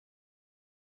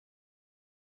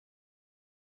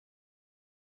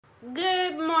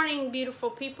Good morning,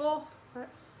 beautiful people.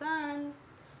 That sun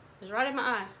is right in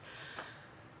my eyes.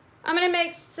 I'm gonna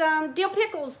make some dill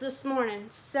pickles this morning.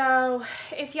 So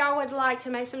if y'all would like to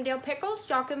make some dill pickles,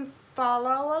 y'all can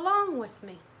follow along with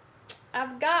me.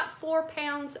 I've got 4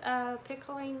 pounds of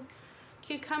pickling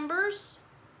cucumbers,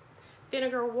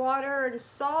 vinegar, water, and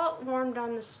salt warmed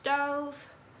on the stove.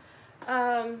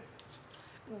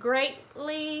 Grape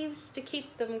leaves to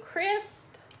keep them crisp.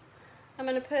 I'm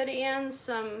going to put in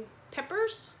some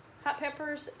peppers, hot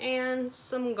peppers, and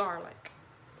some garlic.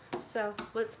 So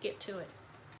let's get to it.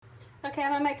 Okay,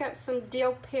 I'm going to make up some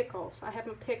dill pickles. I have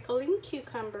my pickling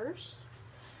cucumbers.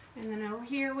 And then over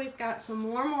here we've got some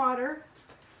warm water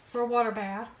for a water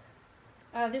bath.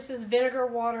 This is vinegar,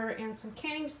 water, and some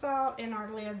canning salt, and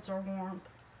our lids are warm.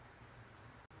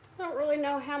 I don't really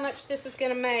know how much this is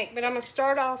going to make, but I'm going to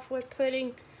start off with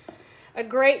putting a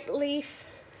grape leaf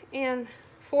in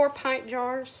 4 pint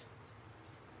jars.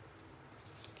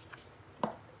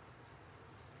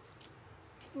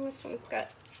 And this one's got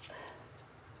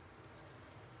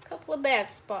a couple of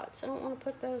bad spots. I don't want to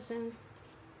put those in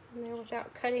there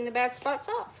without cutting the bad spots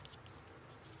off.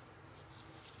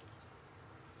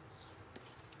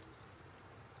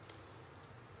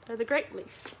 The grape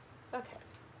leaf. Okay,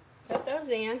 put those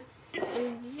in.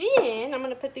 And then I'm going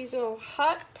to put these little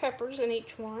hot peppers in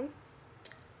each one,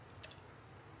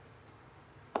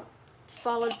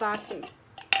 followed by some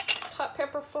hot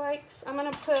pepper flakes. I'm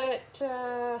going to put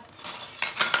I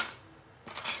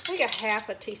think a half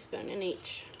a teaspoon in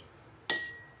each.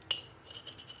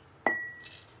 Because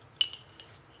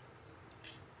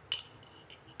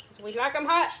we like them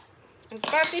hot and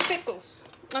spicy pickles.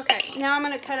 Okay, now I'm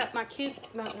going to cut up my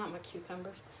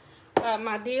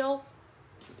my dill.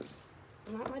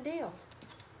 Not my dill.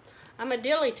 I'm a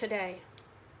dilly today.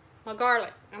 My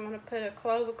garlic. I'm going to put a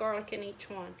clove of garlic in each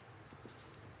one.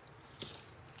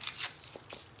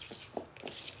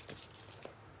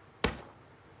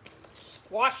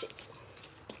 Wash it.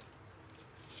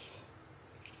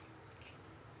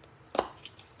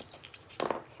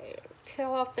 Okay,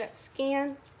 peel off that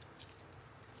skin.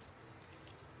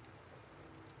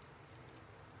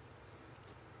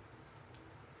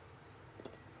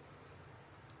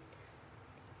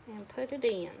 And put it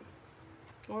in.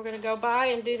 We're going to go by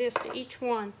and do this to each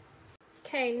one.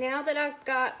 Okay, now that I've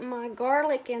got my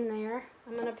garlic in there,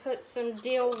 I'm going to put some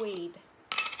dill weed.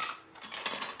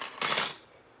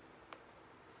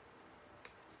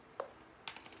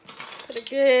 Put a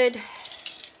good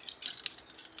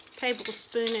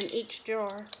tablespoon in each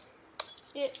jar.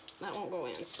 That won't go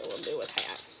in, so we'll do with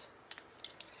halves.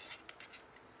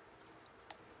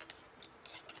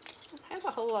 I don't have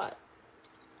a whole lot.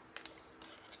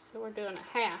 So we're doing a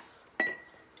half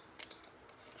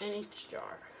in each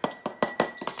jar.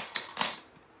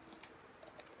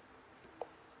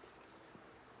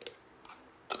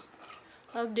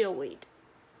 Of dill weed.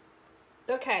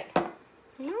 Okay, I'm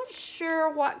not sure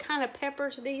what kind of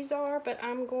peppers these are, but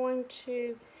I'm going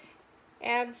to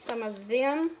add some of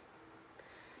them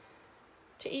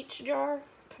to each jar.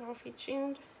 Cut off each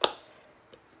end.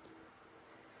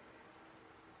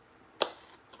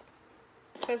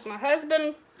 Because my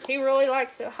husband, he really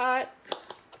likes it hot,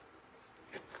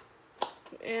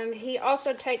 and he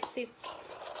also takes these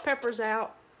peppers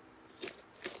out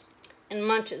and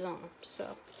munches on them.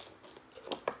 So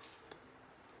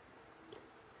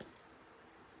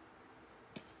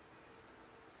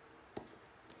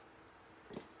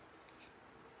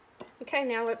okay,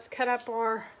 now let's cut up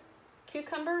our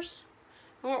cucumbers.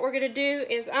 And what we're going to do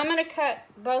is I'm going to cut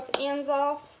both ends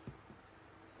off.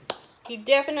 You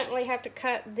definitely have to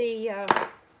cut the, okay,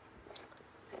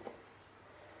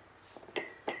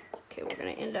 we're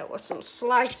going to end up with some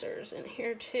slicers in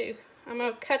here too. I'm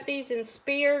going to cut these in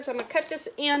spears. I'm going to cut this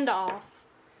end off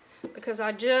because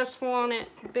I just want it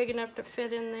big enough to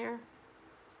fit in there.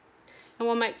 And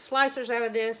we'll make slicers out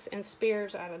of this and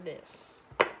spears out of this.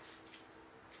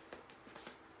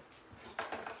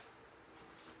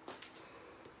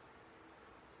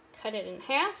 Cut it in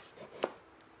half.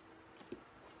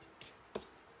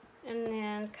 And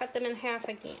then cut them in half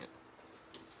again.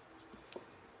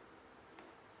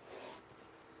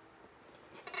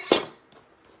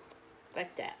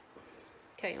 Like that.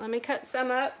 Okay, let me cut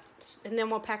some up, and then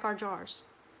we'll pack our jars.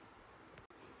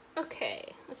 Okay,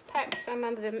 let's pack some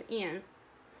of them in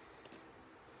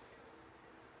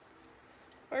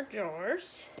our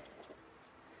jars.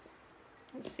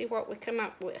 Let's see what we come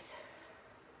up with.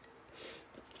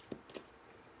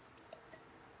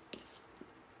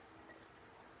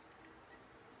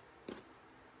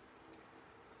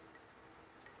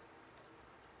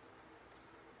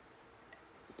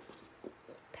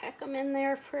 pack them in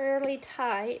there fairly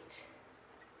tight.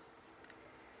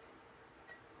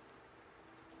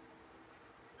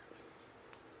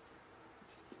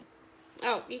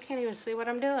 Oh, you can't even see what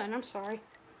I'm doing. I'm sorry.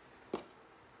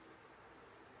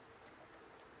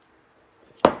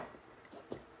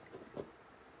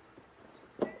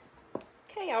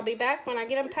 Okay, I'll be back when I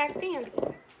get them packed in.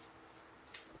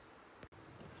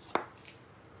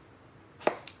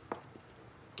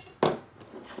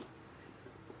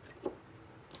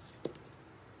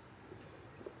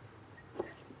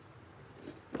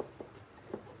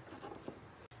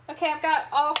 Okay, I've got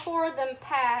all 4 of them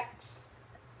packed.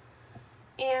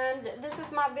 And this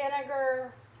is my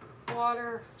vinegar,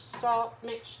 water, salt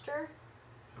mixture.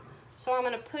 So I'm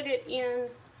going to put it in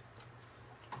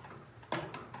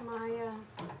my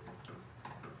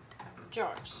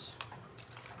jars.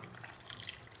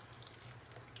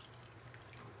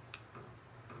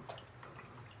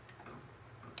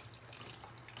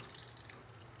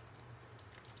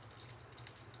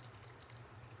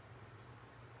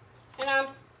 And I'm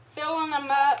filling them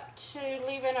up to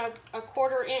leaving a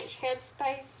 1/4 inch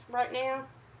headspace right now.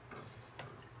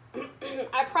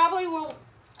 I probably will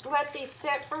let these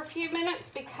set for a few minutes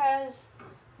because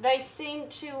they seem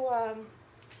to,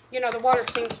 you know, the water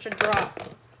seems to drop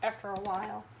after a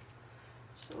while.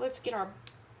 So let's get our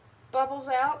bubbles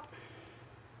out.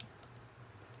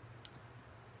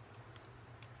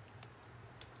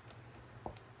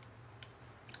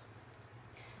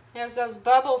 As those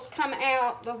bubbles come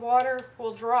out, the water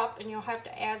will drop and you'll have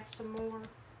to add some more.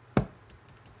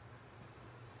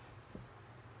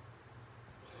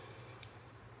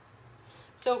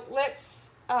 So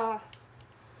let's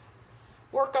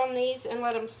work on these and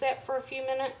let them set for a few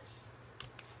minutes.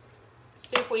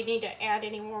 See if we need to add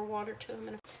any more water to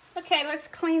them. Okay, let's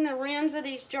clean the rims of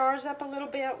these jars up a little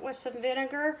bit with some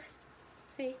vinegar.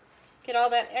 See, get all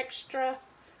that extra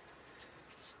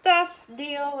stuff,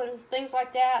 dill and things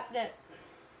like that that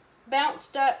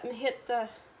bounced up and hit the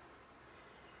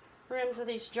rims of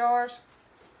these jars.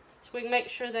 So we can make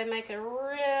sure they make a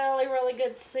really, really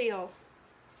good seal.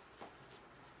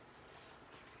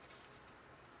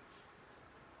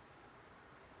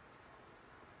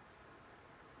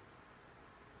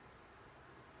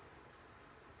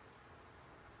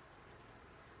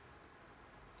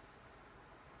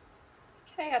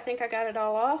 Okay, I think I got it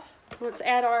all off. Let's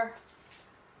add our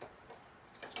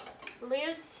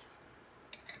lids.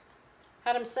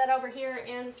 Had them set over here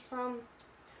in some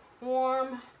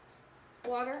warm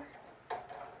water.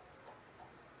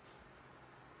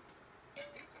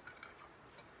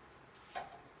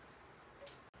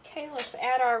 Okay, let's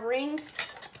add our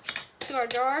rings to our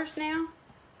jars now.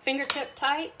 Fingertip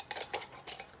tight.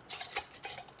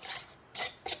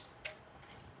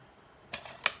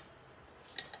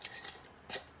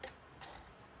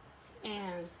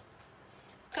 And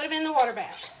put them in the water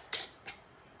bath.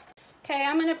 Okay,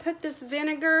 I'm going to put this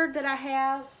vinegar that I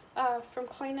have from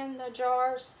cleaning the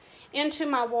jars into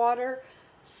my water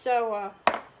so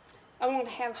I won't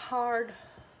have hard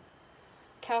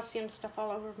calcium stuff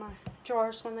all over my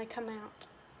jars when they come out.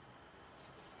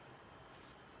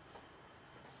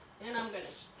 And I'm going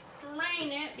to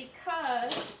strain it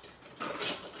because it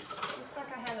looks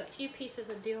like I have a few pieces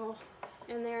of dill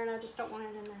in there and I just don't want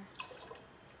it in there.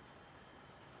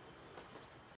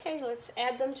 Okay, let's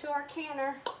add them to our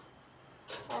canner,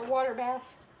 our water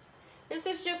bath. This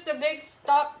is just a big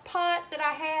stock pot that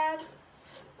I had,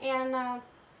 and I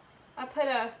put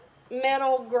a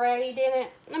metal grate in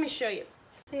it. Let me show you.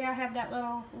 See, I have that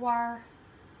little wire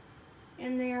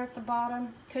in there at the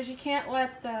bottom because you can't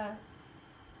let the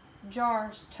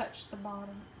jars touch the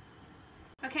bottom.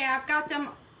 Okay, I've got them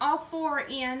all 4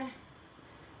 in.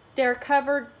 They're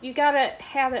covered. You gotta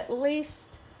have at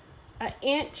least an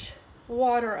inch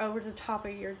water over the top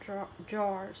of your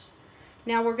jars.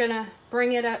 Now we're gonna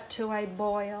bring it up to a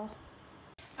boil.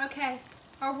 Okay,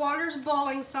 our water's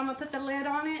boiling, so I'm gonna put the lid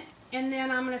on it and then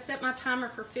I'm gonna set my timer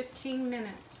for 15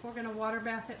 minutes. We're gonna water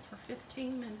bath it for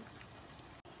 15 minutes.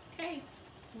 Okay,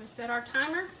 I'm gonna set our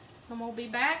timer and we'll be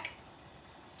back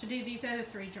to do these other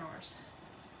 3 jars.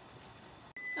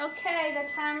 Okay,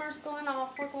 the timer's going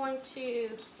off. We're going to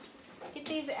get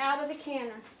these out of the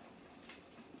canner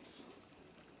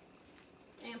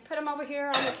and put them over here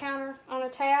on the counter on a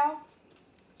towel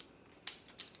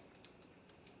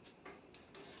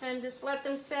and just let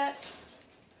them set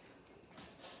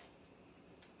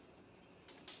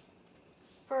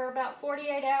for about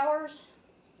 48 hours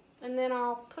and then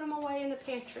I'll put them away in the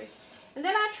pantry. And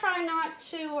then I try not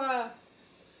to,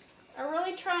 I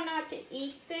really try not to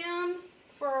eat them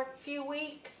for a few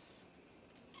weeks.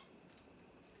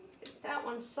 That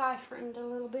one's siphoned a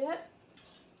little bit.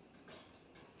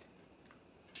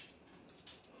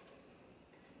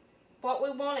 what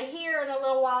we want to hear in a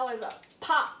little while is a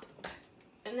pop,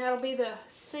 and that'll be the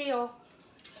seal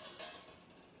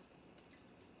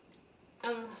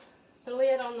and the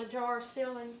lid on the jar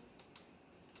sealing.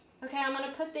 Okay, I'm going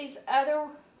to put these other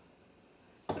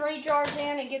 3 jars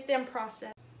in and get them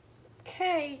processed.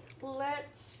 Okay,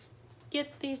 let's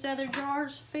get these other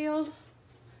jars filled.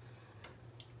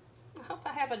 I hope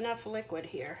I have enough liquid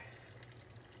here.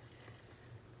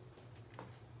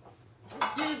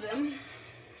 Do them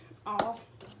all,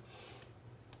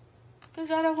 because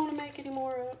I don't want to make any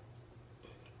more up.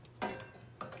 I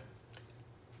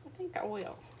think I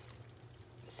will.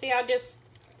 See, I just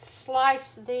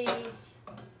slice these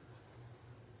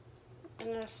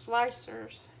in the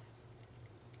slicers.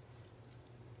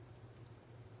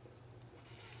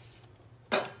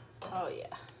 Oh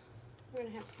yeah, we're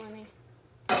gonna have plenty.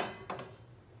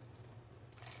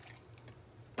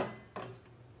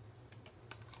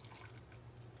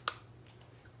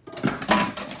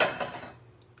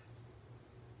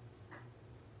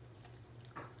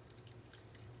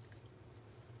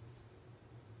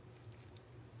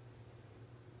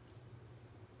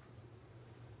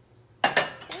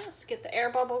 Let's get the air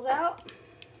bubbles out.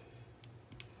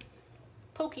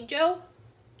 Pokey Joe.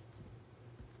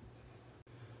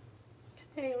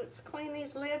 Okay, let's clean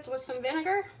these lids with some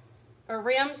vinegar. Or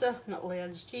rims, not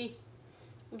lids, gee.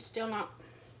 I'm still not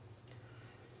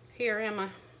here, am I?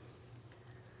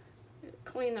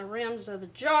 Clean the rims of the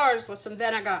jars with some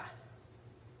vinegar.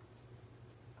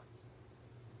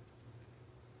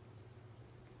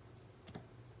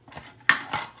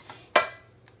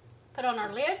 Put on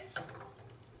our lids.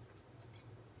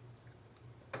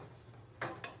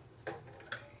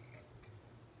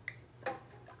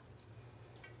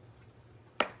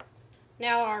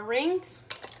 Now our rings,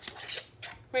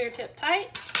 fingertip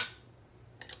tight.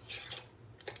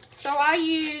 So I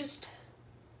used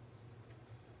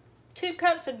 2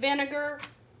 cups of vinegar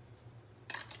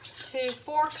to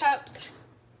 4 cups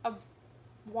of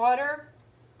water,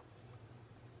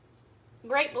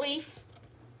 grape leaf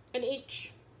in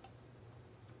each,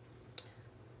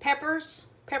 peppers,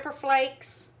 pepper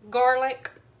flakes, garlic,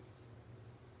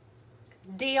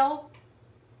 dill.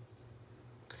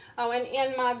 Oh, and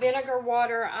in my vinegar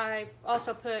water, I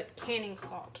also put canning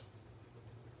salt.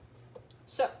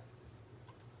 So,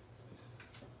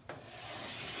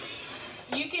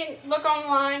 you can look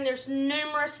online. There's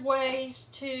numerous ways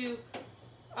to,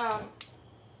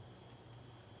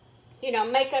 you know,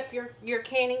 make up your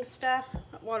canning stuff.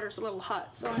 That water's a little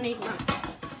hot, so I need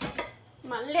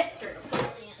my lifter to put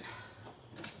it in.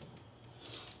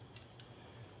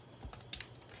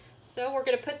 So we're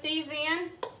going to put these in.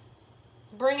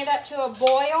 Bring it up to a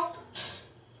boil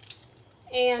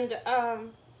and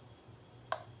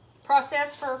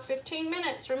process for 15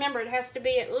 minutes. Remember, it has to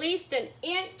be at least an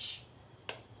inch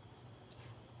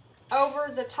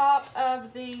over the top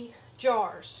of the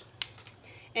jars.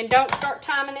 And don't start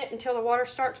timing it until the water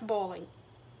starts boiling.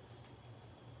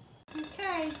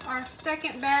 Okay, our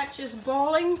second batch is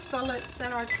boiling, so let's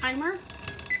set our timer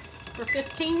for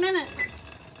 15 minutes.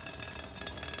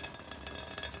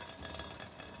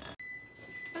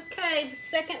 Okay, the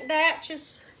second batch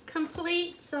is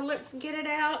complete, so let's get it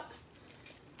out.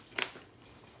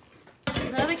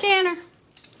 Another canner.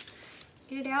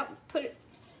 Get it out, put it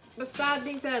beside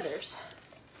these others.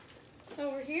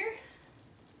 Over here.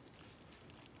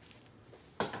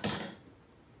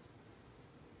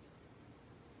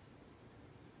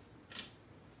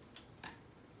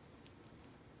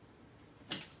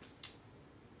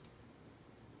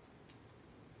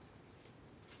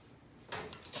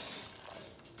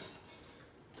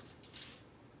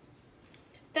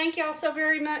 Thank y'all so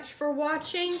very much for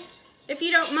watching. If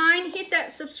you don't mind, hit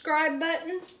that subscribe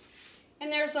button.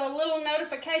 And there's a little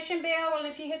notification bell. And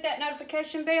if you hit that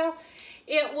notification bell,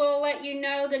 it will let you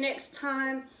know the next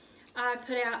time I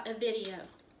put out a video.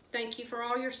 Thank you for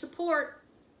all your support.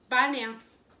 Bye now.